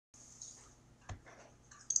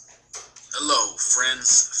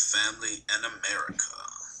friends, family, and America.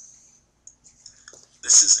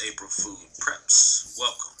 This is April Food Preps.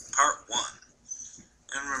 Welcome, part 1.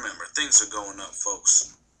 And remember, things are going up,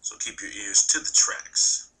 folks, so keep your ears to the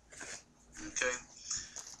tracks. Okay?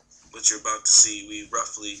 What you're about to see, we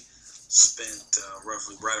roughly spent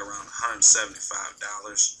right around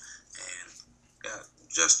 $175 and got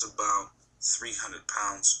just about 300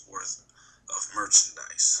 pounds worth of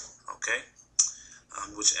merchandise. Okay?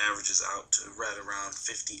 Which averages out to right around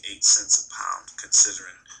 58 cents a pound,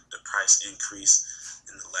 considering the price increase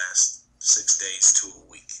in the last 6 days to a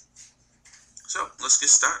week. So let's get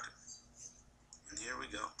started. And here we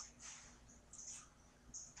go.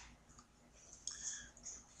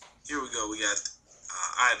 We got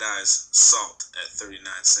iodized salt at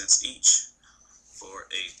 39 cents each for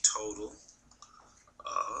a total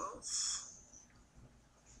of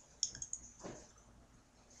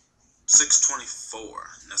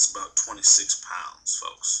 $6.24, and that's about 26 pounds,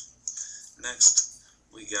 folks. Next,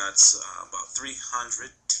 we got about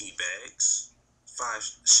 300 tea bags,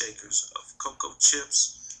 5 shakers of cocoa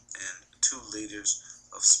chips, and 2 liters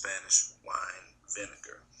of Spanish wine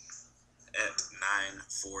vinegar at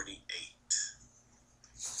 $9.48.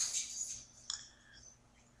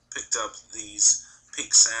 Picked up these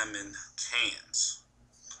pink salmon cans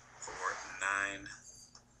for $9.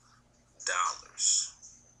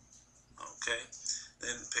 Okay,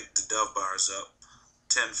 then picked the Dove bars up,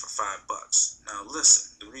 10 for $5. Now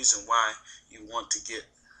listen, the reason why you want to get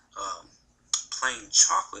plain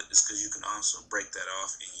chocolate is because you can also break that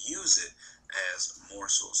off and use it as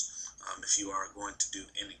morsels if you are going to do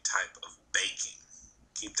any type of baking.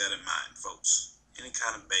 Keep that in mind, folks. Any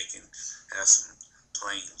kind of baking has some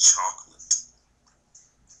plain chocolate.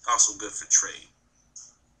 Also good for trade.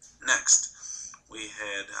 Next, we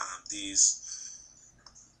had these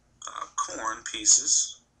corn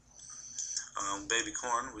pieces. Baby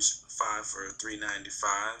corn was 5 for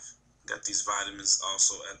 $3.95. Got these vitamins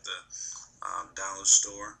also at the dollar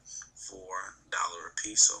store for $1 a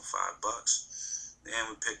piece, so $5. And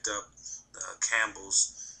we picked up the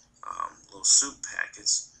Campbell's little soup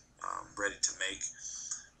packets ready to make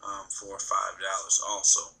for $5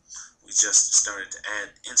 also. We just started to add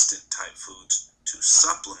instant type foods to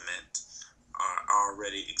supplement our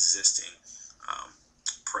already existing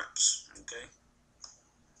preps. Okay.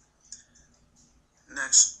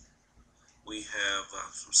 Next, we have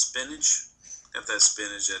some spinach. Got that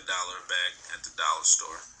spinach at $1 a bag at the dollar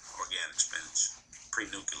store. Organic spinach.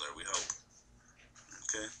 Pre-nuclear, we hope.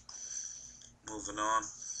 Okay. Moving on.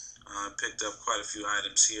 Picked up quite a few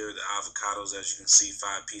items here. The avocados, as you can see,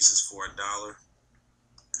 5 pieces for $1.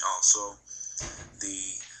 Also,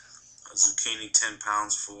 the zucchini, 10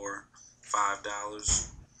 pounds for $5.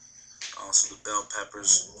 Also, the bell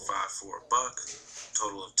peppers, 5 for $1.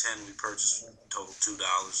 Total of 10 we purchased, total $2.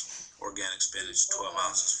 Organic spinach, 12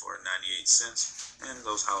 ounces for 98 cents. And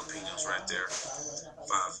those jalapenos right there,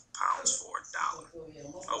 5 pounds for $1.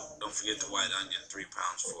 Oh, don't forget the white onion, 3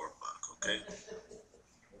 pounds for $1, okay?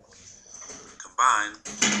 Combined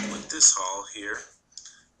with this haul here,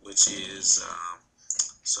 which is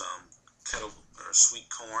some kettle or sweet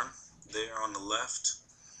corn there on the left,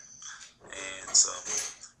 and some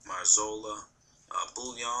Marzola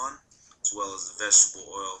bouillon, as well as the vegetable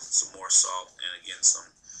oil, some more salt, and again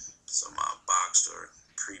some boxed or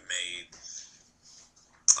pre-made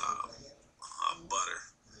butter.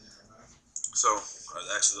 So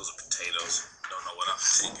actually those are potatoes. Don't know what I'm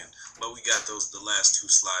thinking, but we got those the last 2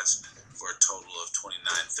 slides for a total of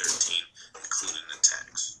 $29.13, including the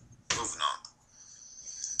tax. Moving on.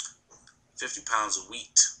 50 pounds of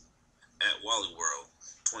wheat at Wally World,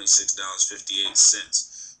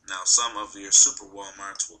 $26.58. Now, some of your super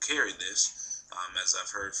Walmarts will carry this, as I've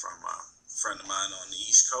heard from a friend of mine on the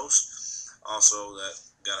East Coast. Also, that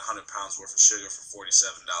got 100 pounds worth of sugar for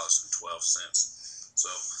 $47.12. So,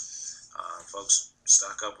 folks,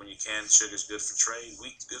 stock up when you can. Sugar's good for trade.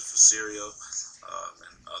 Wheat's good for cereal,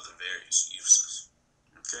 and other various uses.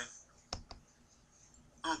 Okay.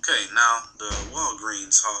 Okay, now the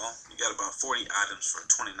Walgreens haul. We got about 40 items for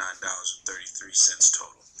 $29.33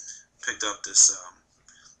 total. Picked up this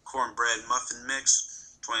cornbread muffin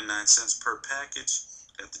mix, 29 cents per package.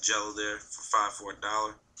 Got the Jello there for $5 for $1.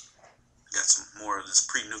 Got some more of this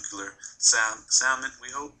pre-nuclear salmon, we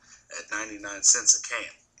hope, at 99 cents a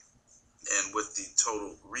can. And with the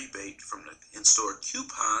total rebate from the in-store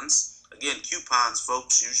coupons, again, coupons,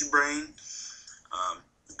 folks, use your brain.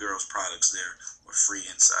 The girls' products there were free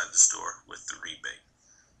inside the store with the rebate.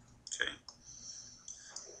 Okay.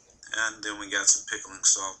 And then we got some pickling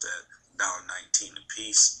salt at $1.19 a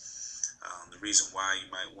piece. The reason why you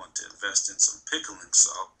might want to invest in some pickling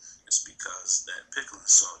salt is because that pickling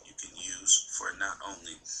salt you can use for not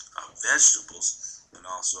only vegetables, but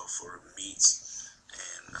also for meats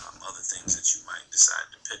and other things that you might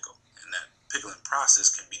decide to pickle. And that pickling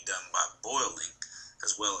process can be done by boiling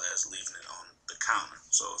as well as leaving it on the counter.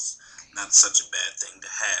 So it's not such a bad thing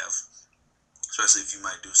to have, especially if you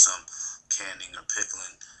might do some canning or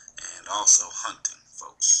pickling and also hunting,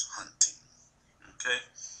 folks. Hunting. Okay.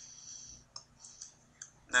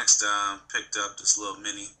 Next, picked up this little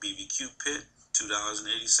mini BBQ pit,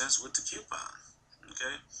 $2.80 with the coupon.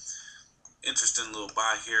 Okay. Interesting little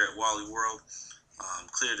buy here at Wally World.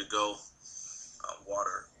 Clear to go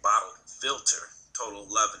water bottle filter, total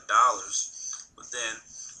 $11. But then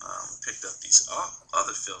picked up these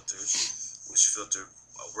other filters, which filter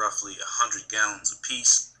roughly 100 gallons a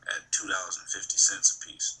piece at $2.50 a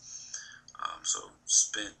piece. So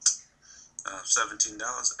spent $17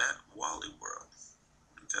 at Wally World.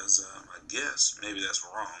 Because I guess maybe that's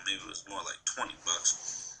wrong. Maybe it was more like $20.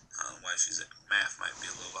 Wifey's math might be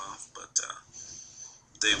a little off, but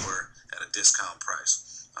they were at a discount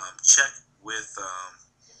price. Check with,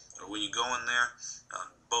 or when you go in there,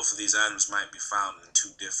 both of these items might be found in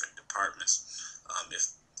two different departments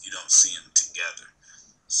if you don't see them together.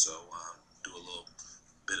 So do a little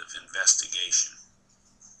bit of investigation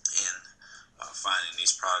in finding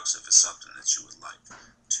these products if it's something that you would like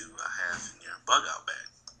to have in your bug out bag.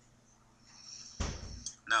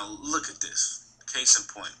 Now look at this. Case in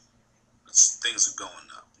point, things are going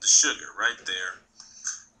up. The sugar right there,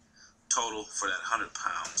 total for that 100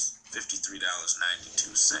 pounds,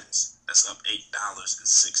 $53.92. That's up $8 in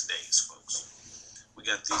 6 days, folks. We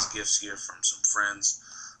got these gifts here from some friends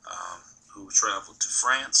who traveled to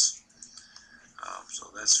France.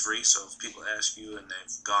 So that's free. So if people ask you and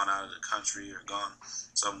they've gone out of the country or gone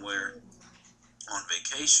somewhere on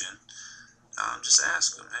vacation, just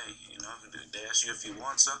ask them, hey, they ask you if you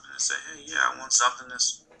want something, and say, hey, yeah, I want something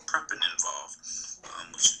that's prepping involved,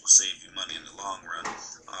 which will save you money in the long run.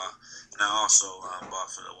 And I also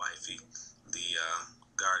bought for the wifey the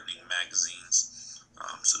gardening magazine's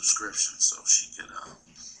subscription, so she could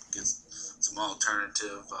get some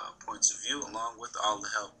alternative points of view, along with all the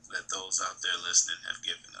help that those out there listening have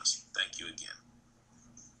given us. Thank you again.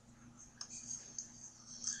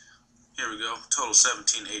 Here we go. Total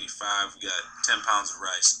 $17.85. We got 10 pounds of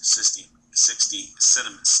rice, 60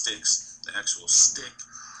 cinnamon sticks. The actual stick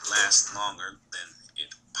lasts longer than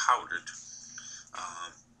it powdered.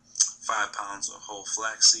 5 pounds of whole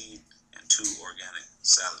flaxseed and 2 organic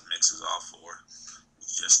salad mixes, all for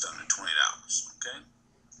just under $20. Okay.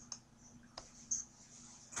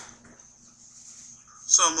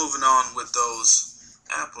 So moving on with those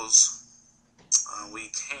apples,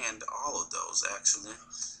 we canned all of those actually,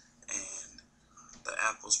 and the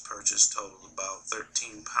apples purchased totaled about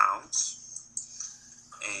 13 pounds,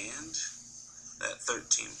 and that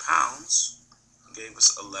 13 pounds gave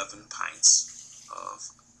us 11 pints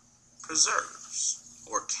of preserves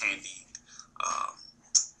or candied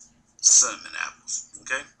cinnamon apples.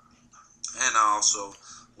 Okay, and I also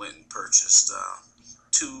went and purchased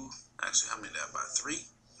two. Actually, how many did I buy? 3?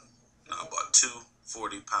 No, I bought 2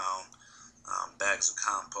 40-pound bags of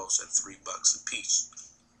compost at $3 a piece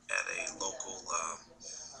at a local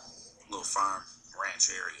little farm ranch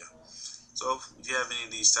area. So if you have any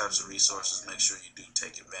of these types of resources, make sure you do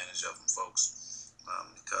take advantage of them, folks,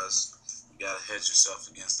 because you got to hedge yourself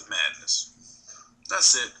against the madness.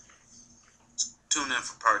 That's it. Tune in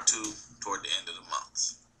for part 2 toward the end of the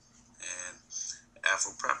month. And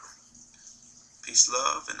Afro Prepper. Peace,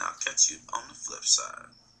 love, and I'll catch you on the flip side.